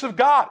the gifts of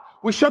God.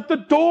 We shut the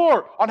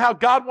door on how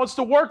God wants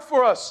to work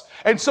for us.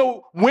 And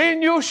so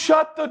when you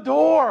shut the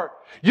door,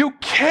 you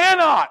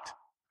cannot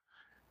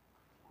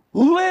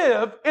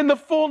live in the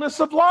fullness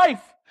of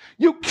life.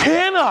 You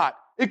cannot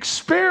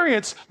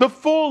experience the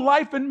full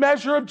life and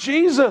measure of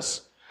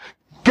Jesus.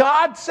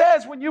 God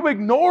says when you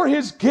ignore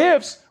his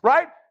gifts,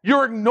 right,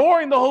 you're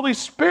ignoring the Holy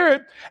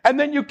Spirit, and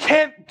then you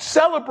can't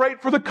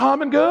celebrate for the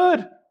common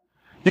good.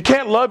 You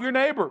can't love your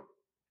neighbor.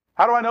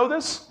 How do I know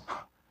this?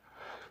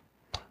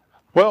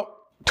 Well,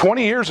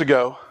 20 years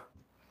ago,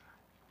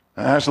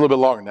 that's a little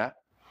bit longer than that,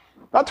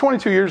 about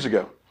 22 years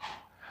ago,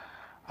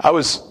 I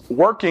was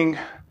working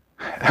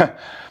at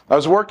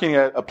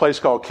a place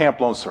called Camp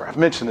Lone Star. I've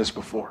mentioned this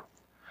before.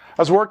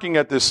 I was working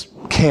at this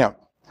camp,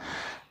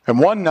 and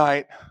one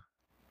night,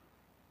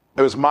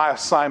 it was my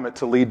assignment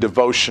to lead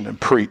devotion and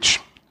preach.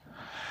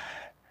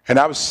 And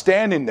I was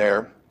standing there,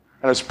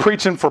 and I was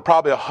preaching for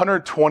probably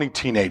 120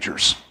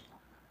 teenagers.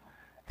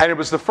 And it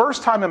was the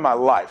first time in my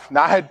life.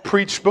 Now, I had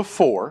preached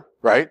before,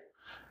 right?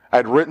 I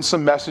had written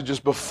some messages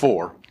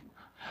before.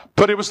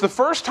 But it was the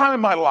first time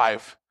in my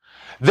life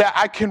that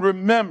I can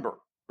remember,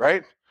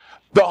 right?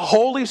 The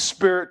Holy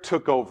Spirit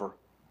took over.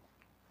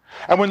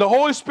 And when the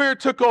Holy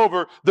Spirit took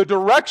over, the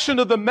direction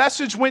of the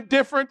message went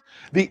different.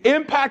 The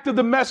impact of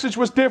the message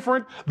was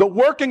different. The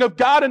working of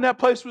God in that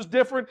place was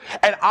different.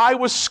 And I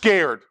was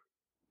scared.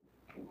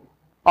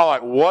 I'm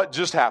like, what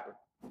just happened?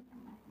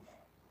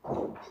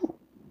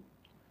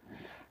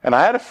 And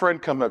I had a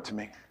friend come up to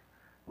me.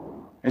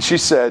 And she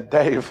said,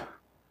 Dave,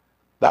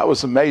 that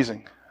was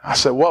amazing. I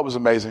said, what was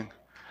amazing?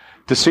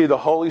 To see the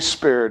Holy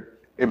Spirit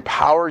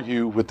empower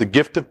you with the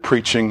gift of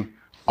preaching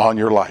on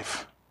your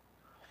life.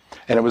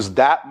 And it was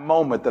that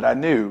moment that I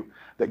knew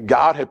that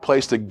God had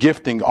placed a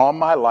gifting on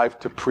my life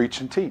to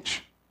preach and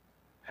teach.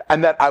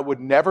 And that I would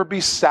never be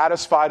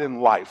satisfied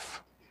in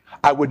life.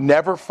 I would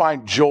never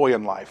find joy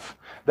in life.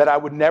 That I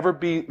would never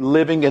be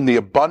living in the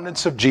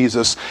abundance of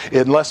Jesus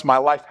unless my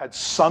life had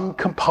some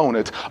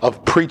component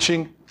of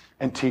preaching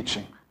and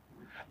teaching.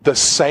 The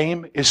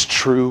same is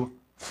true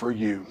for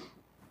you.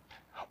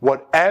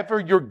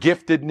 Whatever your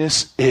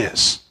giftedness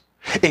is,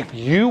 if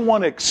you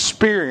want to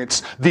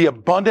experience the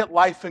abundant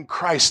life in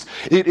Christ,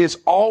 it is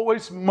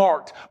always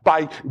marked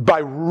by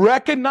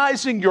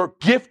recognizing your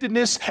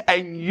giftedness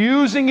and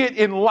using it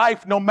in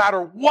life no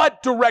matter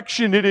what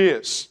direction it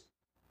is.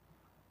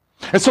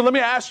 And so let me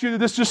ask you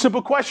this just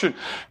simple question.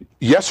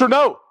 Yes or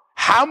no?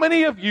 How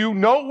many of you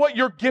know what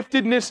your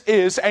giftedness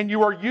is and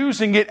you are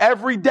using it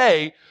every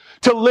day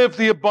to live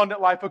the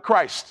abundant life of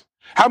Christ?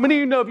 How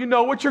many of you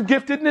know what your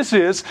giftedness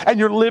is and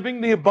you're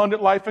living the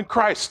abundant life in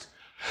Christ?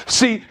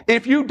 See,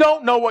 if you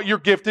don't know what your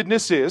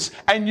giftedness is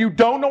and you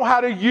don't know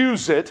how to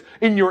use it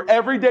in your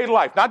everyday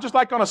life, not just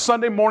like on a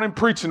Sunday morning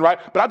preaching, right?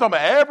 But I'm talking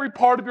about every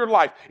part of your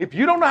life. If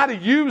you don't know how to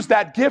use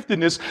that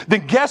giftedness,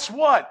 then guess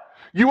what?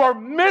 You are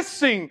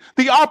missing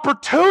the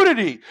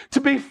opportunity to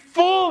be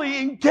fully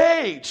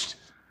engaged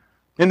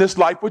in this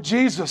life with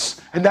Jesus.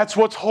 And that's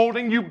what's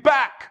holding you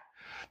back.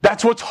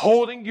 That's what's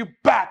holding you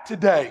back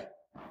today.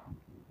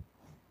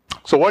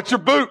 So what's your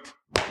boot?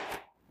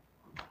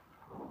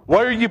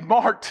 Where are you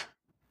marked?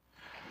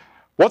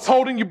 What's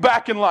holding you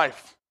back in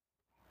life?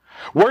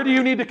 Where do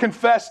you need to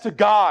confess to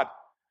God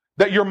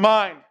that your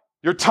mind,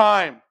 your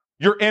time,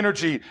 your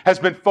energy has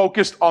been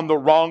focused on the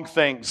wrong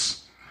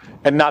things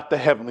and not the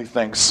heavenly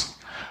things?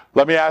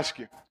 Let me ask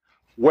you,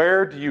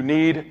 where do you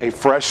need a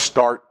fresh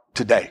start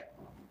today?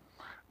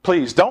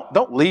 Please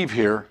don't leave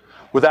here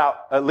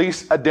without at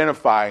least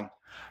identifying,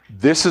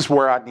 this is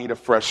where I need a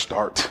fresh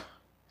start.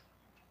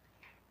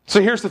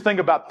 So here's the thing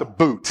about the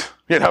boot,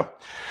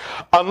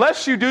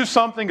 unless you do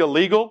something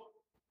illegal,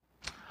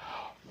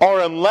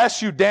 or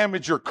unless you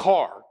damage your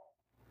car,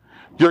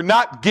 you're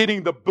not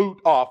getting the boot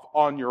off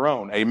on your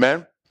own.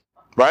 Amen?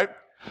 Right?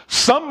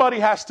 Somebody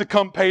has to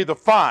come pay the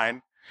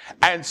fine,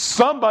 and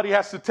somebody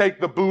has to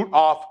take the boot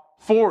off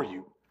for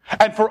you.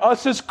 And for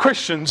us as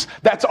Christians,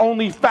 that's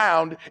only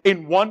found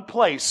in one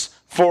place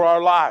for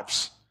our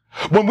lives.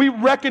 When we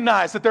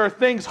recognize that there are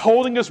things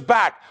holding us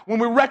back, when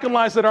we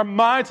recognize that our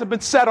minds have been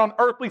set on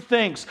earthly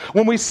things,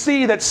 when we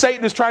see that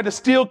Satan is trying to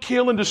steal,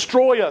 kill, and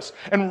destroy us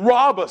and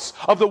rob us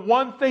of the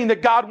one thing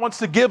that God wants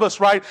to give us,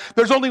 right?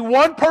 There's only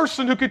one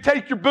person who can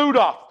take your boot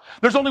off.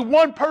 There's only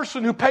one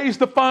person who pays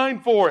the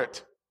fine for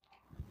it.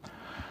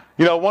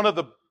 One of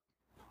the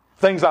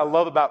things I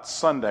love about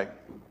Sunday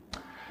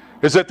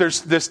is that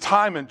there's this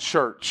time in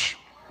church.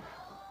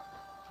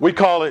 We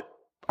call it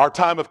our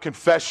time of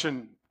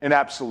confession and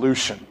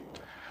absolution.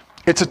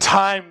 It's a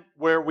time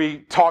where we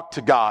talk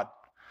to God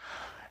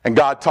and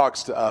God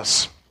talks to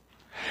us.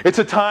 It's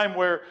a time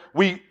where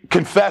we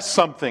confess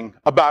something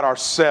about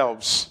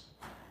ourselves.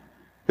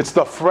 It's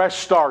the fresh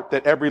start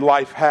that every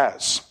life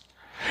has.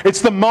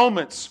 It's the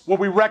moments where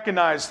we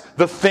recognize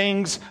the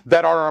things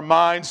that are our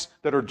minds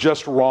that are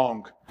just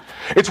wrong.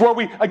 It's where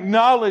we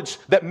acknowledge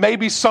that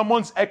maybe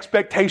someone's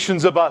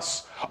expectations of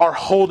us are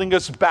holding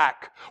us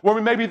back. Where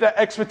maybe the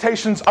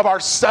expectations of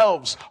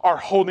ourselves are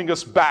holding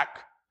us back.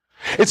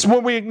 It's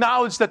when we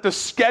acknowledge that the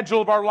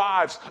schedule of our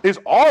lives is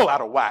all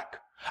out of whack.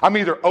 I'm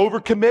either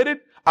overcommitted,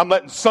 I'm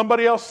letting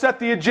somebody else set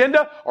the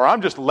agenda, or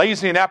I'm just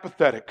lazy and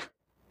apathetic.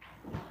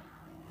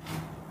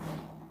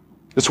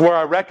 It's where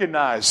I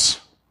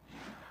recognize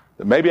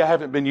that maybe I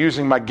haven't been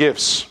using my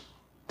gifts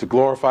to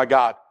glorify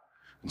God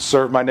and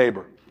serve my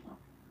neighbor.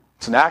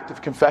 It's an act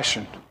of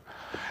confession.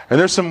 And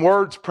there's some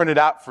words printed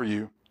out for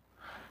you.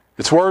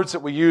 It's words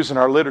that we use in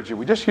our liturgy.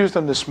 We just used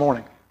them this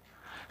morning.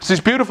 It's these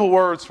beautiful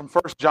words from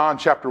 1 John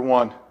chapter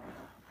 1.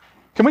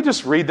 Can we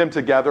just read them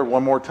together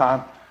one more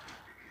time?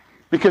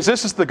 Because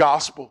this is the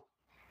gospel.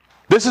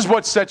 This is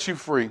what sets you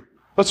free.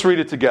 Let's read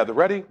it together.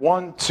 Ready?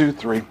 1, 2,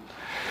 3.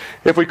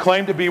 If we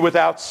claim to be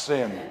without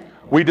sin,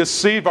 we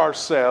deceive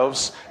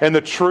ourselves, and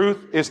the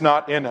truth is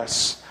not in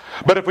us.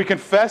 But if we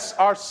confess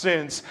our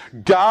sins,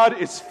 God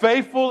is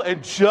faithful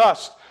and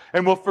just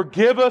and will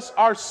forgive us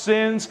our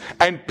sins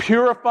and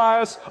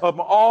purify us of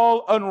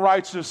all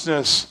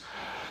unrighteousness.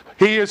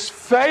 He is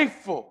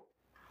faithful.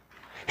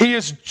 He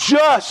is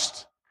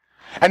just.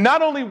 And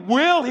not only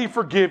will He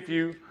forgive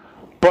you,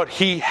 but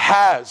He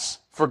has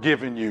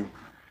forgiven you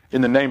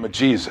in the name of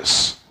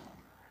Jesus.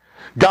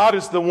 God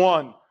is the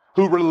one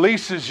who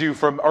releases you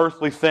from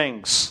earthly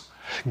things.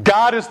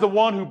 God is the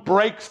one who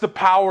breaks the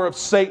power of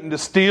Satan to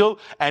steal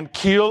and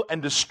kill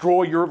and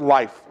destroy your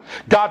life.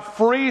 God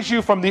frees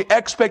you from the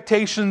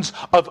expectations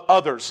of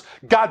others.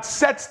 God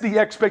sets the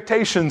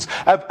expectations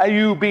of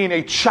you being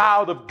a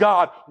child of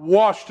God,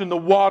 washed in the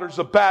waters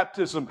of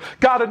baptism.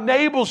 God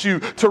enables you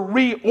to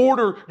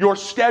reorder your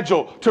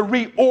schedule, to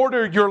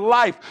reorder your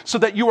life so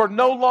that you are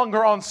no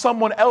longer on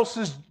someone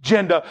else's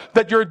agenda,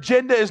 that your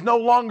agenda is no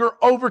longer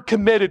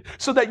overcommitted,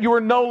 so that you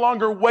are no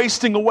longer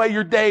wasting away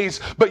your days,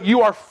 but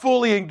you are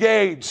fully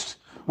engaged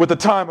with the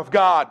time of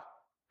God.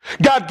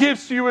 God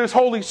gives to you His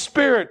Holy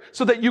Spirit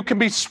so that you can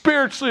be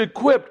spiritually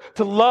equipped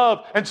to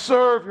love and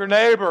serve your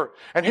neighbor.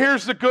 And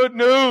here's the good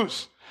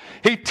news.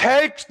 He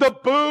takes the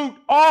boot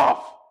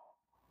off.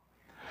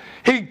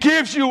 He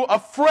gives you a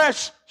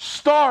fresh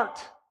start.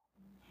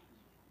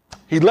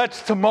 He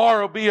lets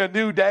tomorrow be a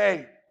new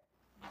day.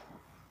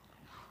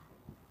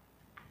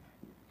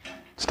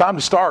 It's time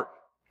to start.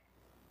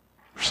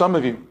 For some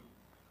of you,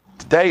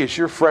 today is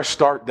your fresh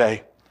start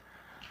day.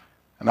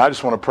 And I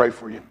just want to pray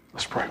for you.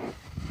 Let's pray.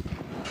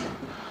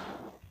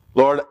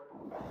 Lord,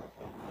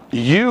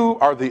 You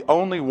are the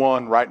only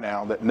one right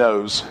now that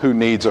knows who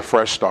needs a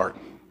fresh start.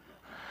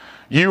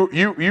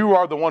 You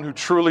are the one who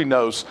truly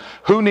knows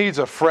who needs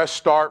a fresh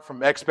start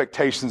from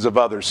expectations of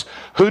others,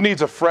 who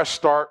needs a fresh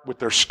start with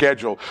their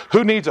schedule,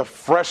 who needs a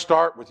fresh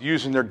start with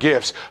using their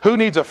gifts, who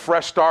needs a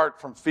fresh start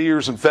from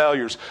fears and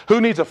failures, who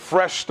needs a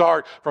fresh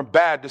start from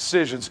bad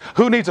decisions,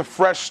 who needs a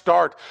fresh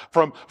start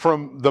from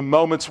the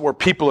moments where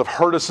people have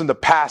hurt us in the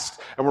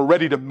past and we're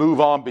ready to move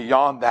on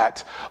beyond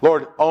that.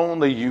 Lord,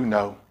 only You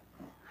know.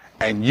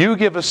 And You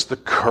give us the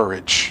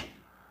courage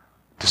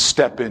to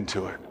step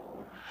into it.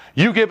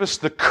 You give us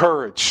the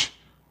courage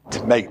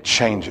to make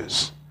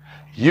changes.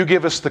 You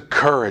give us the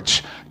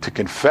courage to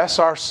confess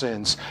our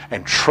sins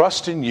and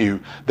trust in You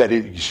that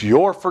it is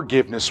Your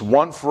forgiveness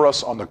won for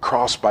us on the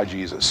cross by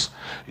Jesus.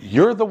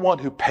 You're the one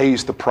who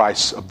pays the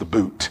price of the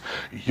boot.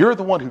 You're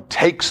the one who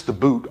takes the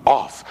boot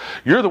off.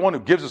 You're the one who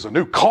gives us a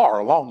new car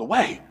along the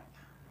way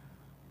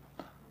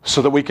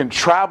so that we can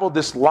travel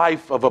this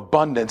life of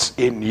abundance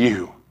in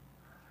You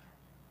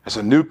as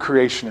a new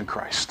creation in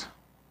Christ.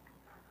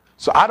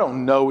 So I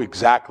don't know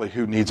exactly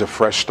who needs a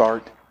fresh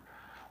start,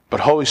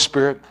 but Holy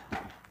Spirit,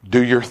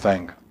 do Your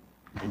thing.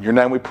 In Your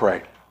name we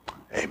pray.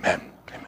 Amen.